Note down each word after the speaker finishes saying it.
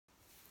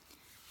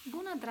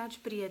Bună, dragi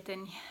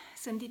prieteni!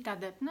 Sunt Ditta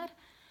Depner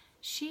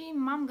și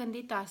m-am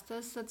gândit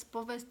astăzi să-ți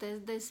povestesc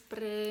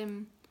despre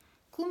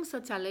cum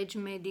să-ți alegi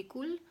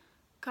medicul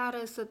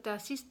care să te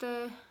asiste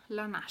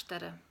la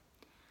naștere.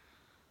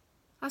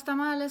 Asta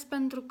mai ales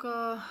pentru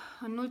că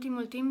în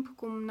ultimul timp,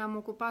 cum ne-am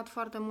ocupat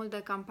foarte mult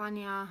de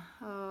campania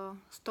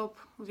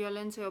Stop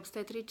Violenței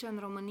Obstetrice în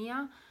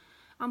România,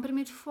 am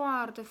primit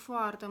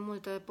foarte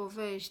multe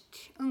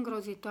povești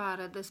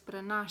îngrozitoare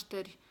despre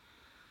nașteri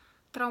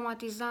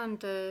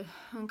traumatizante,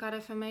 în care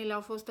femeile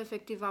au fost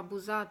efectiv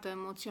abuzate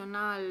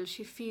emoțional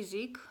și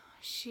fizic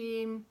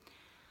și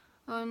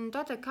în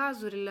toate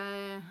cazurile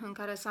în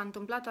care s-a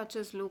întâmplat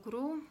acest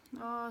lucru,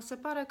 se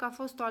pare că a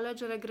fost o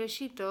alegere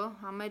greșită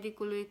a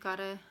medicului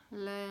care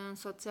le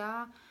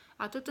însoțea,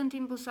 atât în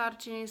timpul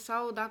sarcinii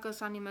sau dacă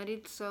s-a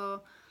nimerit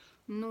să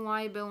nu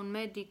aibă un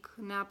medic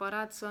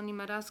neapărat, să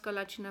nimerească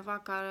la cineva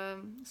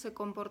care se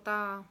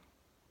comporta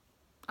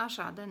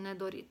așa de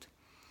nedorit.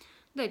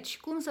 Deci,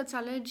 cum să-ți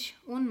alegi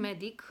un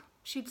medic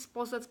și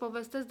pot să-ți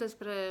povestesc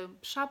despre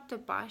 7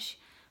 pași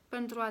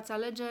pentru a-ți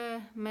alege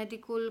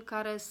medicul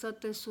care să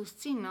te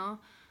susțină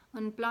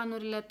în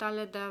planurile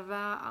tale de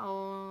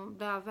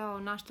a avea o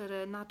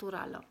naștere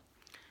naturală.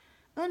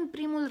 În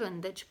primul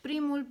rând, deci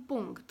primul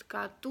punct,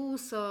 ca tu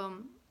să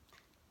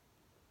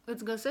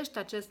îți găsești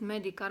acest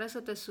medic care să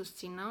te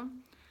susțină,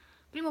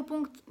 primul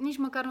punct nici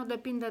măcar nu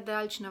depinde de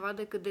altcineva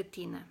decât de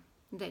tine.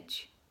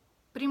 Deci,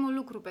 primul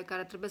lucru pe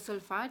care trebuie să-l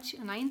faci,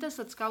 înainte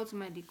să-ți cauți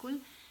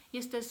medicul,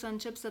 este să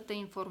începi să te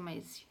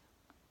informezi.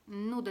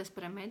 Nu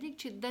despre medic,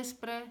 ci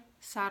despre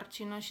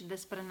sarcină și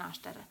despre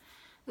naștere.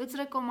 Îți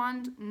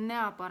recomand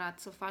neapărat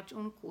să faci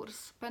un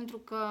curs, pentru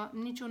că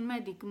niciun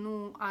medic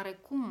nu are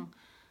cum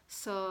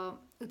să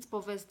îți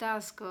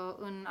povestească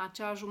în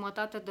acea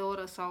jumătate de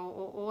oră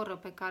sau o oră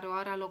pe care o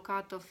are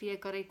alocată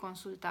fiecărei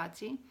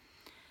consultații.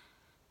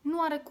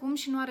 Nu are cum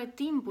și nu are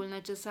timpul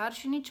necesar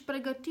și nici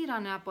pregătirea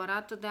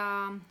neapărat de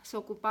a se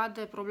ocupa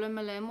de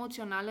problemele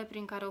emoționale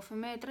prin care o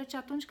femeie trece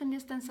atunci când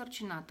este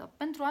însărcinată.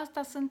 Pentru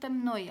asta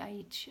suntem noi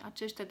aici,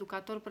 acești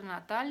educatori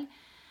prenatali,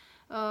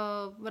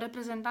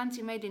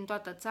 reprezentanții mei din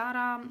toată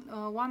țara,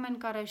 oameni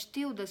care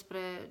știu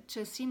despre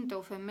ce simte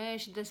o femeie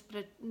și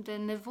de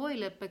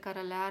nevoile pe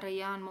care le are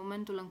ea în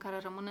momentul în care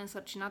rămâne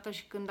însărcinată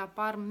și când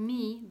apar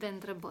mii de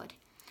întrebări.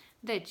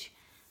 Deci,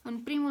 în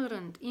primul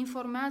rând,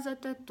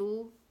 informează-te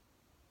tu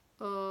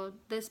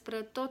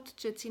despre tot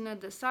ce ține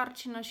de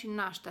sarcină și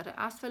naștere,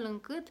 astfel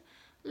încât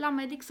la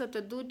medic să te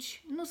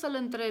duci, nu să-l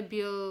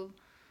întrebi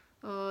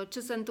ce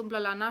se întâmplă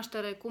la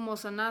naștere, cum o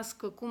să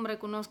nasc, cum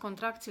recunosc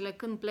contracțiile,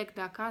 când plec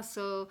de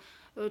acasă,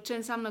 ce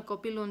înseamnă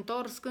copilul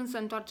întors, când se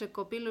întoarce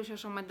copilul și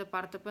așa mai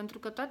departe, pentru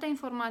că toate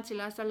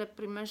informațiile astea le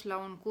primești la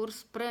un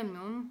curs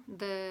premium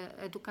de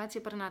educație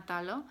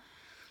prenatală,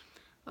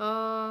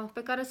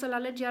 pe care să-l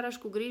alegi iarăși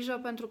cu grijă,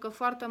 pentru că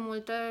foarte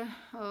multe,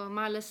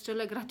 mai ales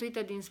cele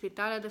gratuite din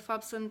spitale, de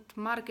fapt sunt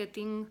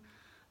marketing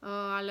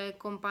ale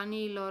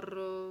companiilor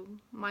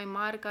mai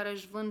mari care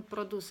își vând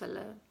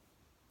produsele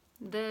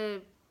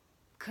de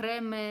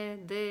creme,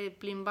 de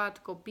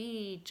plimbat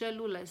copii,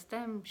 celule,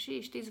 stem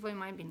și știți voi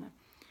mai bine.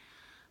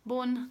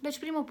 Bun, deci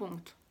primul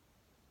punct.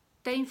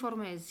 Te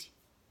informezi.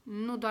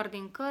 Nu doar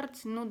din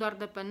cărți, nu doar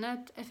de pe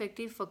net,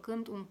 efectiv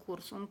făcând un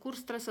curs. Un curs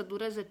trebuie să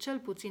dureze cel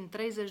puțin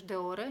 30 de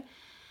ore,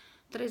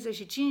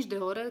 35 de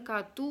ore,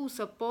 ca tu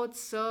să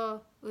poți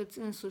să îți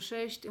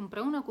însușești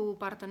împreună cu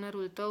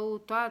partenerul tău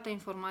toate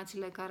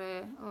informațiile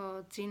care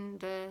țin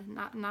de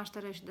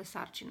naștere și de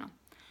sarcină.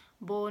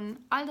 Bun,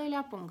 al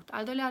doilea punct,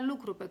 al doilea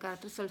lucru pe care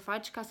trebuie să-l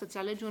faci ca să-ți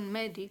alegi un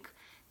medic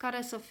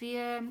care să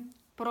fie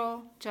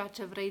pro ceea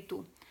ce vrei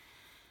tu.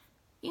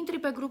 Intri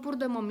pe grupuri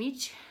de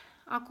mămici.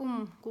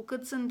 Acum, cu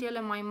cât sunt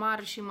ele mai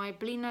mari și mai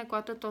pline, cu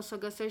atât o să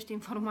găsești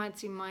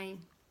informații mai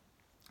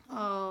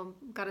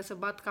care se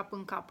bat cap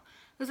în cap.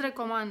 Îți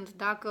recomand,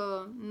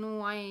 dacă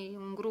nu ai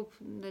un grup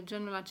de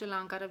genul acela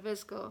în care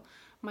vezi că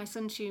mai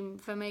sunt și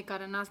femei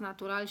care nasc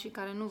natural și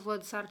care nu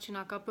văd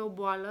sarcina ca pe o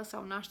boală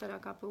sau nașterea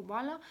ca pe o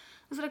boală,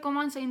 îți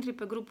recomand să intri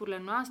pe grupurile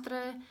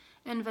noastre,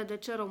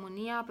 NVDC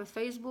România, pe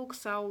Facebook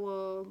sau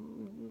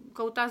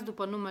căutați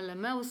după numele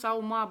meu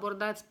sau mă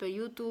abordați pe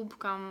YouTube,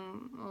 că am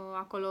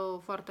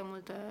acolo foarte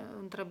multe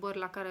întrebări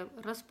la care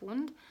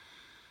răspund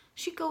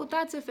și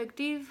căutați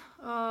efectiv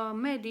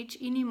medici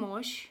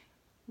inimoși,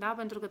 da?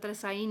 Pentru că trebuie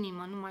să ai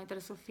inimă, nu mai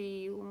trebuie să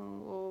fii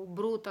o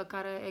brută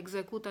care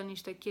execută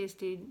niște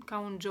chestii ca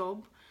un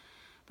job,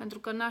 pentru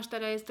că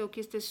nașterea este o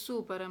chestie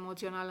super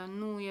emoțională,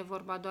 nu e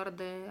vorba doar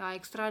de a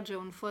extrage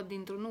un făt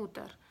dintr-un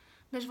uter.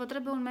 Deci vă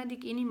trebuie un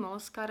medic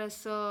inimos care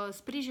să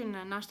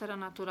sprijine nașterea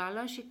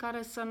naturală și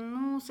care să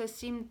nu se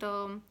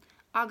simtă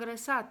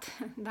agresat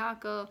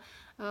dacă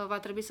va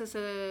trebui să se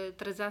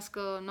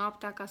trezească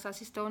noaptea ca să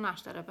asiste o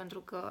naștere, pentru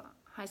că,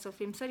 hai să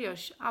fim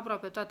serioși,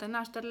 aproape toate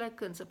nașterile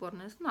când se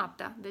pornesc?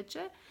 Noaptea. De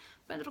ce?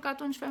 Pentru că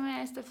atunci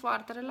femeia este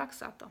foarte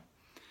relaxată.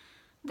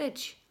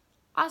 Deci,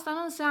 asta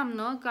nu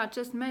înseamnă că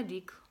acest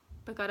medic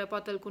pe care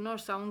poate îl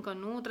cunoști sau încă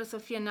nu, trebuie să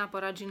fie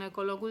neapărat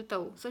ginecologul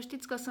tău. Să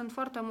știți că sunt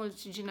foarte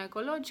mulți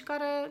ginecologi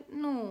care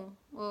nu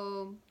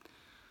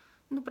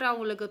nu prea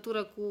au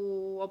legătură cu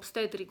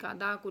obstetrica,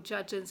 da? Cu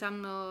ceea ce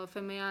înseamnă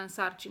femeia în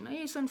sarcină.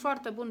 Ei sunt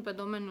foarte buni pe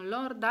domeniul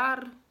lor,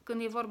 dar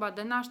când e vorba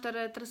de naștere,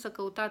 trebuie să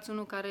căutați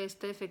unul care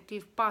este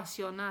efectiv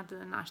pasionat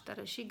de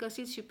naștere. Și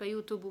găsiți și pe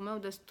YouTube-ul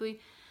meu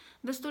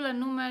destule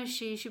nume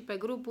și pe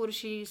grupuri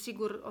și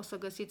sigur o să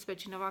găsiți pe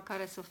cineva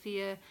care să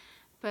fie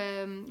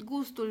pe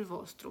gustul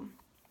vostru.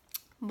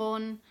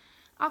 Bun.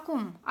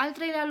 Acum, al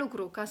treilea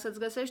lucru, ca să-ți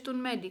găsești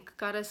un medic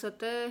care să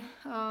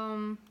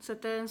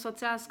te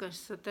însoțească și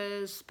să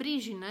te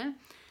sprijine,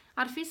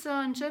 ar fi să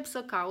începi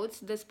să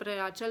cauți despre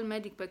acel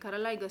medic pe care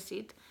l-ai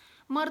găsit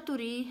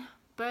mărturii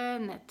pe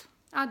net.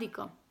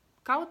 Adică,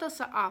 caută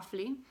să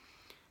afli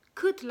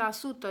cât la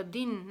sută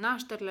din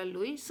nașterile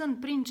lui sunt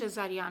prin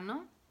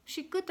cezariană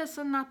și câte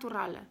sunt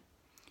naturale.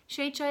 Și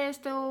aici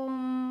este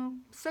un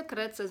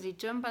secret, să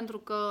zicem, pentru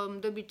că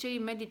de obicei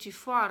medicii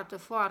foarte,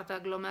 foarte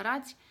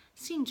aglomerați,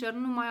 sincer,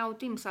 nu mai au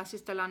timp să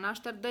asiste la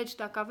nașteri, deci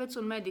dacă aveți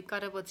un medic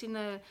care vă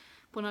ține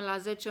până la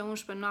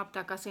 10-11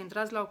 noaptea ca să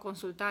intrați la o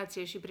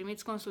consultație și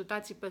primiți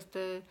consultații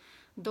peste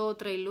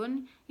 2-3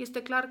 luni,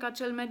 este clar că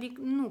acel medic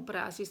nu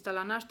prea asistă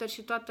la nașteri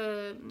și toate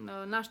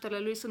nașterile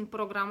lui sunt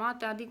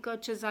programate, adică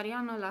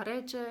cezariană la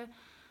rece.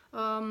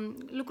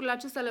 Lucrurile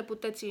acestea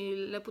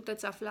le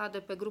puteți afla de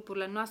pe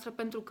grupurile noastre,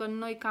 pentru că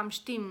noi cam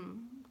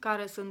știm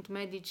care sunt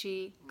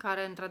medicii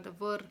care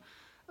într-adevăr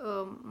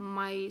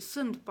mai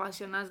sunt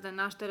pasionați de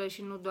naștere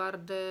și nu doar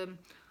de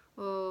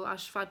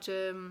a-și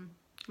face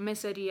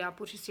meseria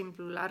pur și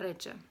simplu la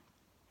rece.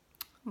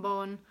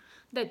 Bun.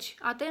 Deci,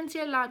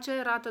 atenție la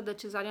ce rată de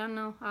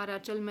cezariană are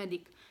acel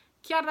medic.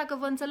 Chiar dacă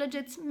vă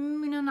înțelegeți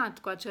minunat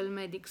cu acel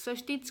medic, să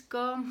știți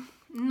că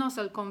nu o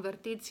să-l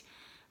convertiți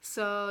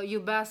să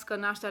iubească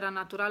nașterea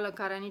naturală,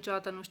 care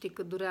niciodată nu știi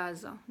cât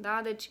durează. Da?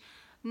 Deci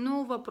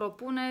nu vă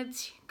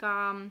propuneți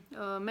ca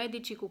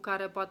medicii cu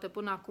care poate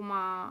până acum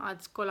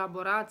ați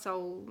colaborat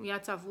sau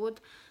i-ați avut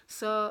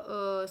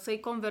să-i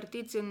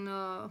convertiți în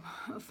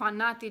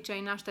fanatici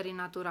ai nașterii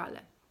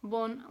naturale.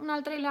 Bun,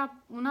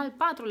 un al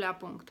patrulea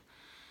punct.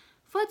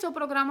 Fă-ți o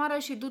programare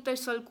și du-te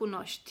să-l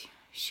cunoști.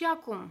 Și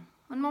acum,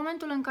 în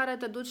momentul în care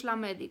te duci la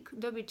medic,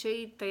 de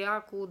obicei te ia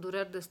cu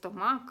dureri de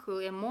stomac,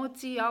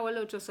 emoții,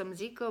 aoleu ce o să-mi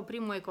zică,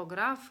 primul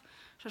ecograf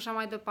și așa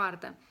mai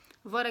departe.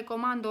 Vă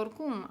recomand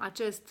oricum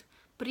acest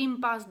prim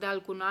pas de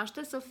a-l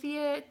cunoaște să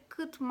fie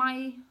cât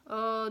mai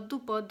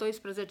după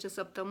 12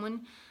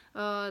 săptămâni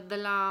de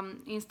la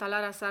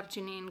instalarea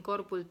sarcinii în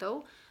corpul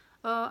tău.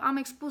 Am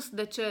expus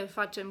de ce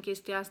facem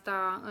chestia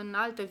asta în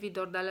alte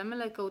videouri de ale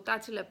mele,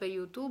 căutați-le pe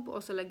YouTube, o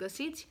să le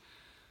găsiți.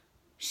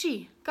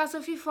 Și ca să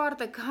fii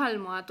foarte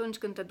calmă atunci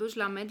când te duci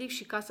la medic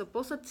și ca să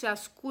poți să-ți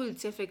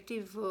asculți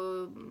efectiv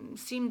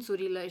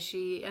simțurile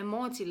și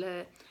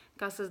emoțiile,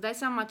 ca să-ți dai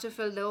seama ce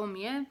fel de om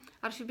e,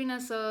 ar fi bine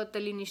să te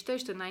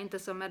liniștești înainte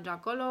să mergi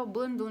acolo,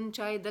 bând un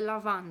ceai de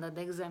lavandă,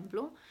 de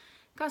exemplu,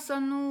 ca să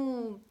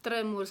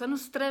nu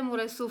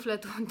stremure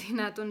sufletul în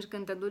tine atunci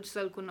când te duci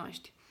să-l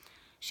cunoști.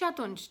 Și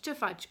atunci, ce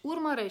faci?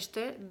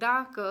 Urmărește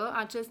dacă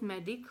acest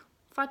medic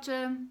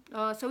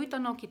se uită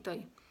în ochii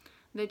tăi.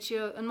 Deci,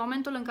 în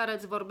momentul în care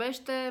îți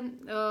vorbește,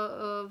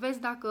 vezi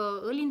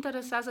dacă îl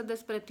interesează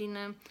despre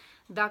tine,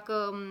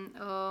 dacă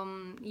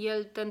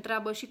el te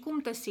întreabă și cum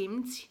te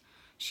simți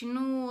și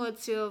nu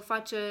îți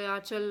face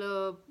acel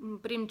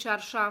prim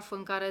cearșaf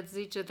în care îți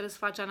zice trebuie să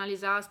faci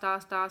analiza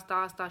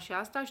asta și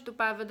asta și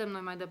după aia vedem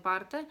noi mai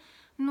departe.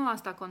 Nu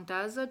asta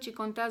contează, ci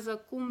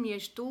contează cum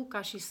ești tu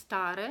ca și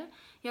stare,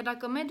 iar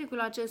dacă medicul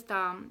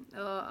acesta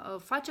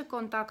face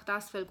contact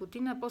astfel cu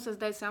tine, poți să-ți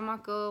dai seama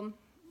că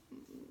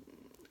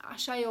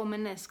așa e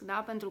omenesc, da?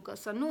 Pentru că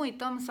să nu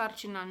uităm,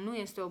 sarcina nu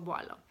este o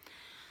boală.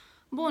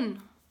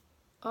 Bun.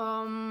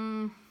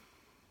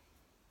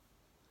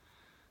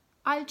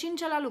 Al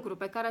cincelea lucru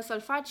pe care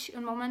să-l faci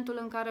în momentul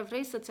în care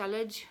vrei să-ți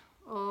alegi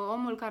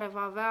omul care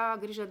va avea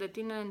grijă de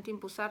tine în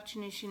timpul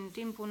sarcinii și în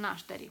timpul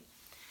nașterii.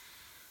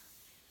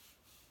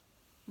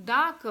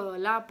 Dacă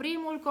la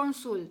primul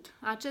consult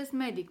acest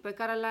medic pe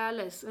care l-ai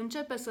ales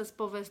începe să-ți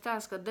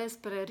povestească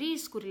despre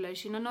riscurile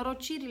și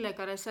nenorocirile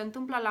care se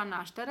întâmplă la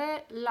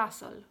naștere,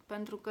 lasă-l,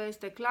 pentru că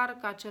este clar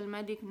că acel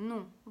medic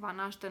nu va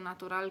naște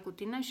natural cu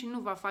tine și nu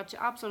va face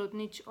absolut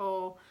nici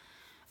o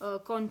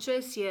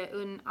concesie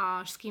în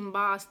a-și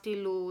schimba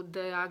stilul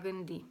de a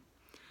gândi.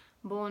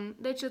 Bun,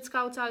 deci îți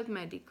cauți alt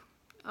medic.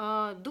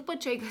 După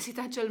ce ai găsit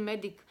acel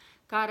medic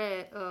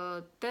care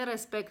te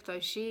respectă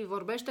și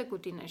vorbește cu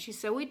tine și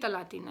se uită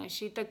la tine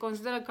și te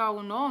consideră ca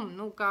un om,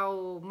 nu ca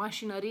o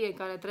mașinărie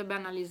care trebuie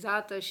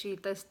analizată și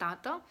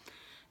testată,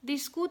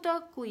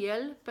 discută cu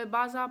el pe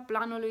baza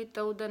planului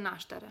tău de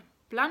naștere.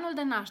 Planul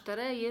de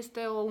naștere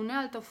este o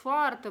unealtă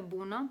foarte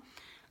bună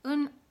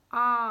în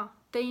a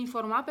te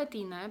informa pe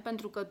tine,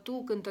 pentru că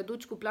tu când te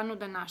duci cu planul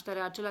de naștere,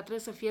 acela trebuie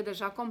să fie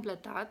deja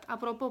completat.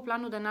 Apropo,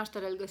 planul de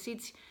naștere îl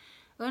găsiți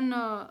în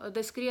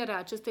descrierea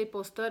acestei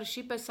postări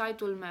și pe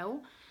site-ul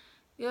meu.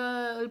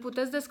 Îl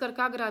puteți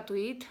descărca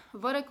gratuit.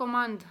 Vă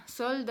recomand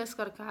să-l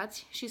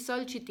descărcați și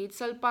să-l citiți,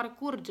 să-l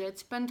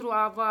parcurgeți pentru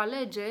a vă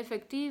alege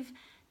efectiv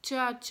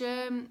ceea ce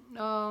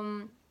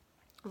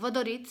vă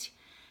doriți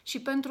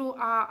și pentru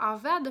a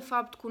avea, de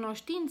fapt,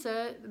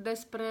 cunoștințe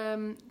despre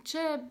ce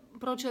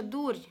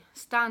proceduri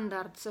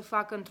standard se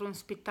fac într-un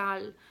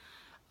spital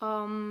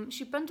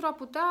și pentru a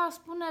putea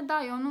spune,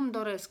 da, eu nu-mi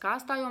doresc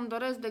asta, eu îmi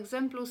doresc, de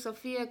exemplu, să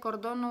fie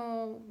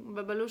cordonul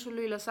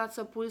bebelușului lăsat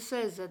să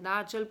pulseze,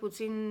 da, cel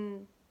puțin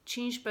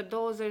 15,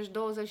 20,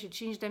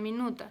 25 de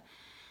minute.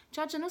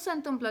 Ceea ce nu se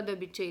întâmplă de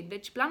obicei.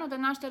 Deci planul de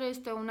naștere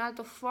este o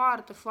unealtă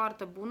foarte,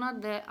 foarte bună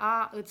de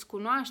a îți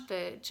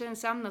cunoaște ce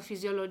înseamnă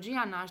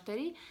fiziologia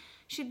nașterii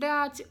și de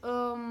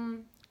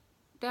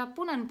a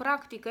pune în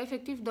practică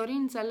efectiv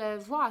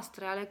dorințele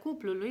voastre, ale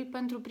cuplului,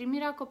 pentru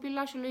primirea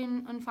copilașului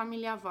în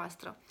familia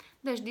voastră.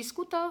 Deci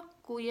discută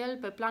cu el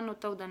pe planul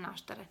tău de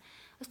naștere.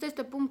 Ăsta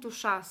este punctul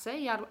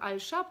 6, iar al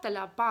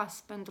 7-lea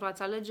pas pentru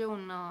a-ți alege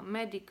un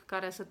medic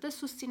care să te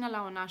susțină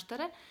la o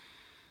naștere,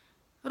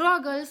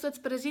 roagă-l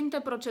să-ți prezinte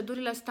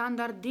procedurile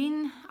standard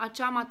din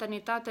acea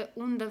maternitate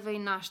unde vei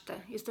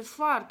naște. Este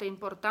foarte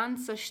important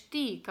să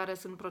știi care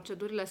sunt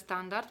procedurile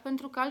standard,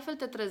 pentru că altfel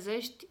te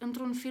trezești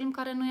într-un film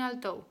care nu e al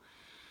tău.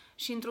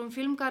 Și într-un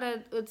film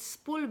care îți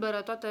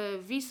spulberă toate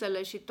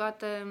visele și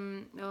toate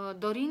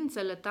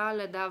dorințele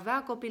tale de a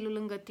avea copilul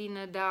lângă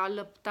tine, de a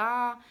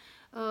alăpta,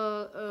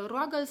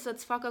 roagă-l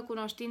să-ți facă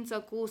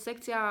cunoștință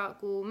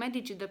cu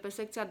medicii de pe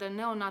secția de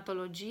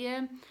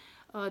neonatologie.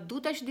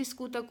 Du-te și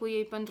discută cu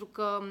ei, pentru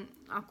că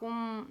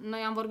noi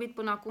am vorbit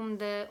până acum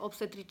de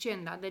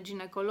obstetricien, da? De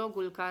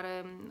ginecologul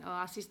care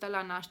asistă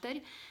la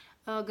nașteri.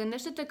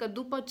 Gândește-te că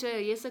după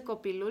ce iese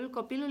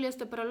copilul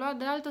este preluat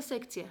de altă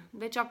secție.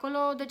 Deci acolo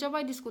degeaba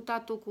ai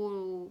discutat tu cu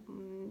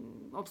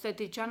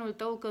obstetricianul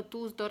tău că tu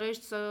îți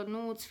dorești să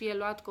nu îți fie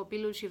luat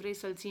copilul și vrei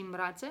să-l ții în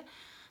brațe,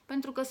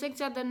 pentru că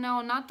secția de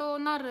neonato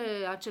nu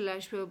are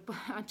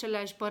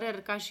aceleași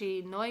păreri ca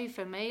și noi,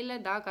 femeile,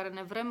 da? Care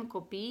ne vrem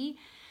copii,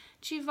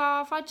 ci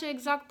va face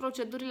exact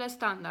procedurile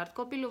standard.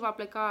 Copilul va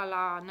pleca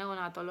la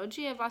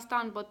neonatologie, va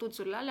sta în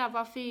bătuțurile alea,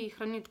 va fi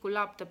hrănit cu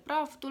lapte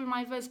praf, tu îl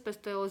mai vezi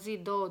peste o zi,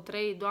 2,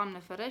 3, Doamne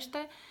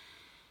ferește,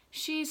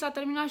 și s-a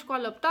terminat și cu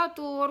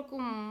alăptatul.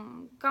 Oricum,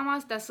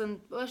 cam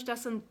ăștia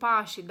sunt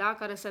pașii, da,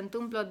 care se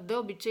întâmplă de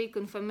obicei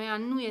când femeia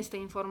nu este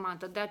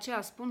informată. De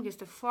aceea spun că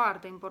este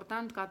foarte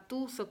important ca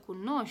tu să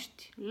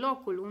cunoști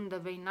locul unde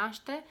vei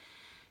naște,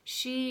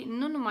 și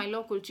nu numai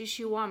locul, ci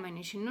și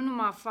oamenii. Și nu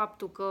numai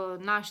faptul că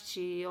naști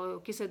și o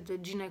chestie de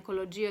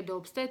ginecologie, de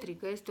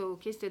obstetrică, este o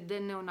chestie de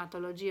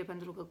neonatologie,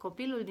 pentru că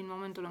copilul, din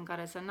momentul în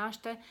care se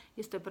naște,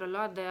 este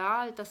preluat de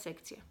altă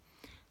secție.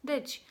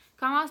 Deci,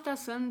 cam astea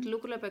sunt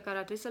lucrurile pe care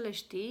trebuie să le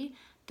știi.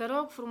 Te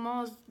rog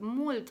frumos,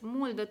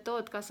 mult de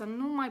tot, ca să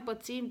nu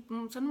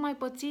mai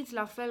pățiți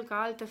la fel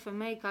ca alte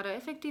femei care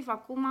efectiv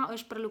acum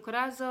își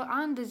prelucrează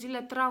ani de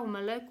zile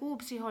traumele cu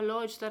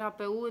psihologi,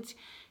 terapeuți,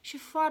 și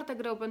foarte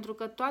greu, pentru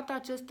că toate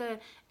aceste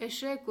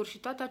eșecuri și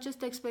toate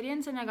aceste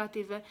experiențe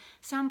negative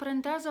se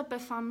amprentează pe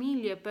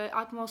familie, pe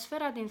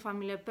atmosfera din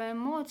familie, pe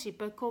emoții,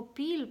 pe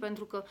copil,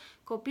 pentru că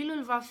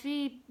copilul va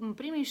fi în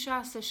primii 6-7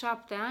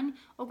 ani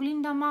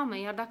oglinda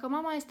mamei, iar dacă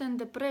mama este în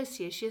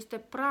depresie și este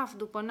praf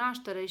după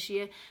naștere și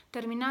e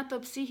terminată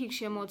psihic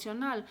și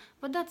emoțional,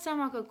 vă dați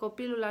seama că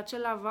copilul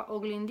acela va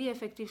oglindi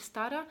efectiv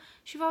starea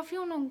și va fi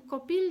un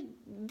copil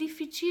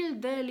dificil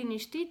de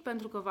liniștit,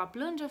 pentru că va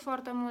plânge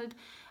foarte mult,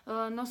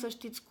 nu o să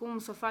știți cum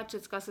să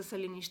faceți ca să se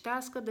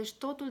liniștească, deci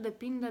totul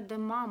depinde de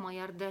mamă,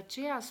 iar de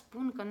aceea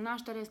spun că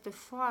nașterea este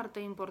foarte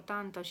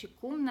importantă și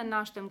cum ne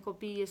naștem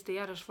copiii este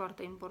iarăși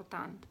foarte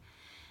important.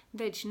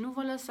 Deci nu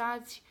vă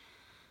lăsați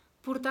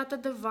purtate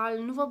de val,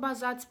 nu vă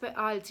bazați pe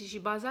alții și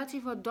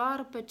bazați-vă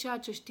doar pe ceea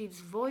ce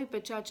știți voi, pe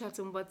ceea ce ați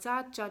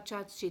învățat, ceea ce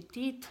ați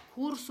citit,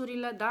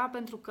 cursurile, da?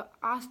 Pentru că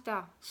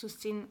astea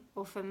susțin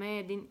o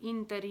femeie din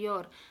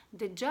interior.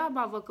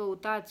 Degeaba vă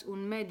căutați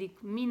un medic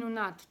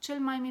minunat, cel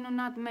mai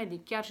minunat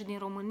medic, chiar și din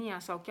România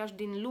sau chiar și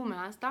din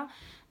lumea asta,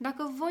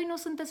 dacă voi nu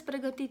sunteți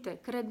pregătite.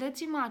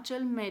 Credeți-mă,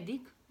 acel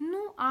medic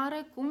nu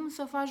are cum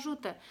să vă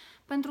ajute,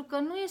 pentru că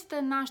nu este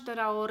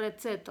nașterea o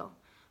rețetă.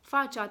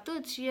 Faci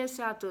atât și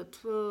iese atât,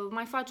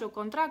 mai faci o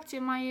contracție,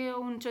 mai e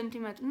 1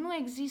 centimetru. Nu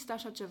există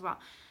așa ceva.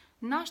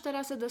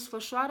 Nașterea se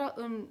desfășoară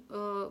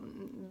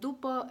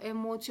după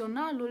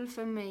emoționalul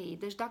femeii.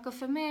 Deci dacă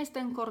femeia este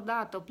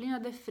încordată, plină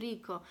de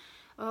frică,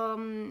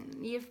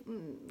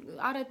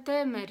 are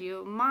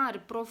temeri mari,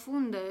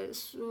 profunde,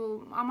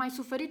 a mai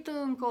suferit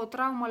încă o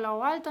traumă la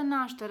o altă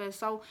naștere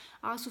sau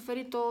a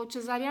suferit o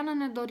cezariană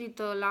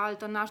nedorită la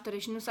altă naștere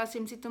și nu s-a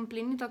simțit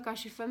împlinită ca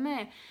și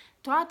femeie,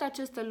 toate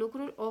aceste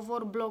lucruri o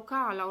vor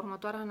bloca la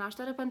următoarea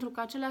naștere, pentru că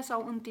acelea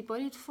s-au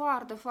întipărit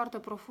foarte, foarte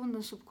profund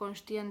în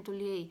subconștientul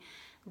ei.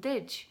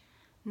 Deci,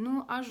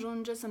 nu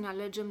ajunge să ne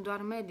alegem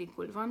doar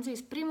medicul. V-am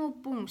zis, primul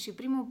punct și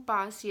primul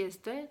pas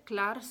este,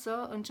 clar,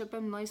 să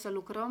începem noi să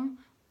lucrăm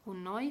cu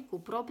noi, cu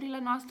propriile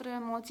noastre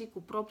emoții,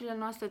 cu propriile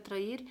noastre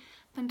trăiri,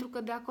 pentru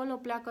că de acolo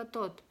pleacă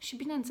tot. Și,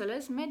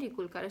 bineînțeles,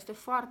 medicul, care este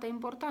foarte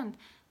important,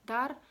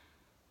 dar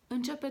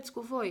începeți cu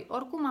voi.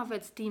 Oricum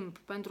aveți timp,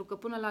 pentru că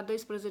până la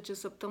 12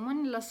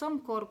 săptămâni lăsăm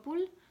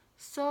corpul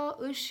să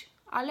își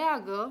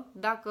aleagă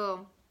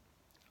dacă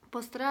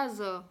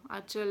păstrează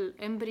acel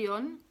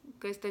embrion,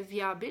 că este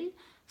viabil,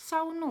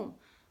 sau nu.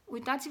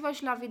 Uitați-vă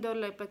și la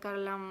videourile pe care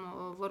le-am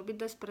vorbit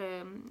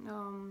despre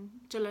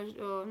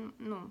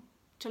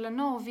cele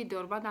 9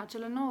 videouri,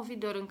 cele 9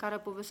 videouri în care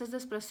povestesc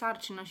despre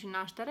sarcină și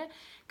naștere,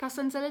 ca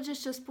să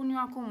înțelegeți ce spun eu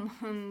acum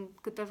în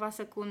câteva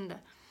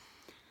secunde.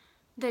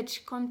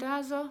 Deci,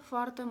 contează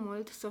foarte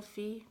mult să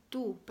fii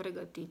tu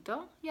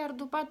pregătită, iar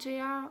după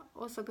aceea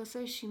o să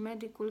găsești și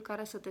medicul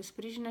care să te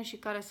sprijine și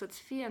care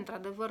să-ți fie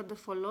într-adevăr de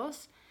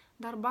folos,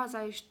 dar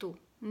baza ești tu.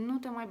 Nu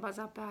te mai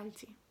baza pe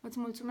alții. Îți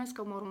mulțumesc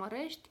că mă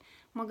urmărești,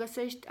 mă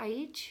găsești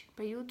aici,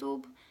 pe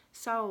YouTube,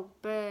 sau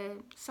pe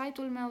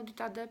site-ul meu,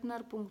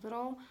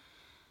 dittadepner.ro,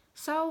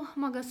 sau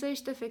mă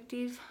găsești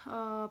efectiv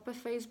pe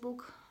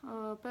Facebook,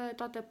 pe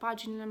toate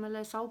paginile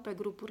mele sau pe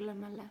grupurile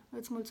mele.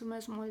 Îți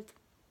mulțumesc mult!